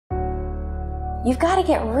you've got to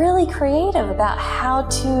get really creative about how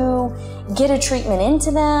to get a treatment into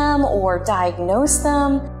them or diagnose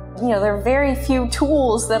them. You know, there are very few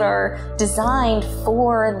tools that are designed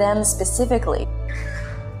for them specifically.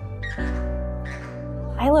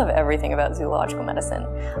 I love everything about zoological medicine.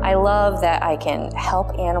 I love that I can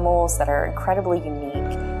help animals that are incredibly unique.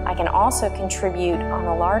 I can also contribute on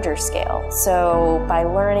a larger scale. So by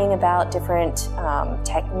learning about different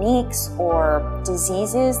techniques or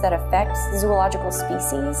diseases that affect zoological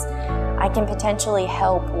species, I can potentially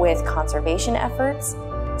help with conservation efforts.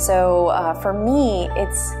 So for me,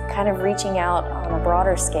 it's kind of reaching out on a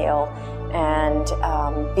broader scale and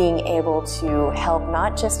being able to help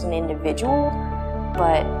not just an individual,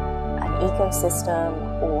 but an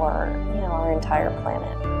ecosystem or, you know, our entire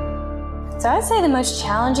planet. So I'd say the most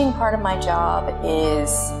challenging part of my job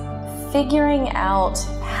is figuring out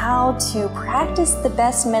how to practice the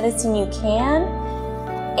best medicine you can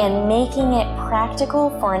and making it practical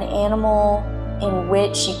for an animal in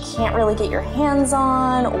which you can't really get your hands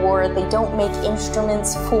on or they don't make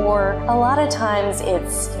instruments for. A lot of times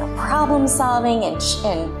it's, you know, problem solving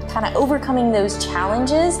and kind of overcoming those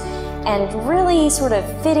challenges and really sort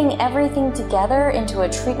of fitting everything together into a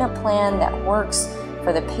treatment plan that works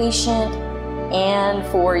for the patient and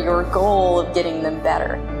for your goal of getting them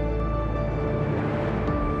better.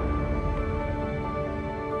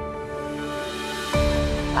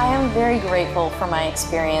 I am very grateful for my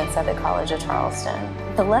experience at the College of Charleston.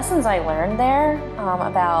 The lessons I learned there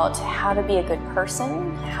about how to be a good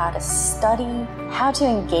person, how to study, how to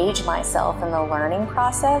engage myself in the learning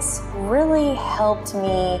process really helped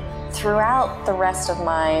me throughout the rest of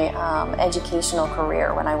my educational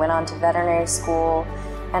career when I went on to veterinary school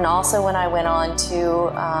and also when I went on to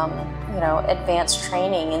you know, advanced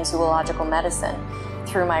training in zoological medicine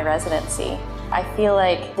through my residency. I feel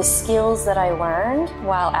like the skills that I learned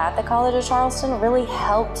while at the College of Charleston really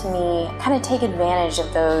helped me kind of take advantage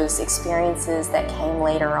of those experiences that came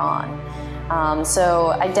later on.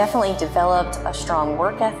 So I definitely developed a strong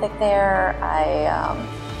work ethic there. I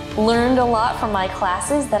learned a lot from my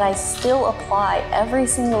classes that I still apply every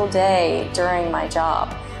single day during my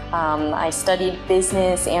job. I studied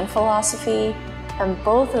business and philosophy, and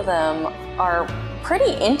both of them are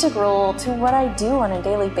pretty integral to what I do on a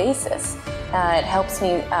daily basis. It helps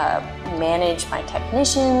me manage my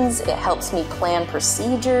technicians, it helps me plan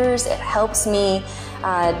procedures, it helps me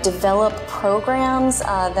develop programs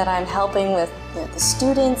that I'm helping with, you know, the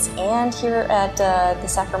students and here at the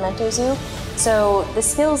Sacramento Zoo. So the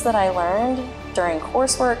skills that I learned during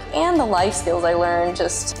coursework and the life skills I learned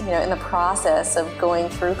just, you know, in the process of going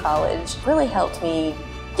through college really helped me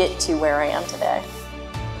get to where I am today.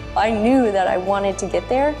 I knew that I wanted to get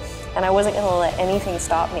there and I wasn't going to let anything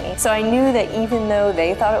stop me. So I knew that even though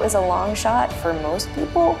they thought it was a long shot for most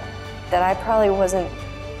people, that I probably wasn't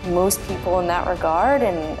most people in that regard,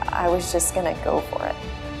 and I was just going to go for it.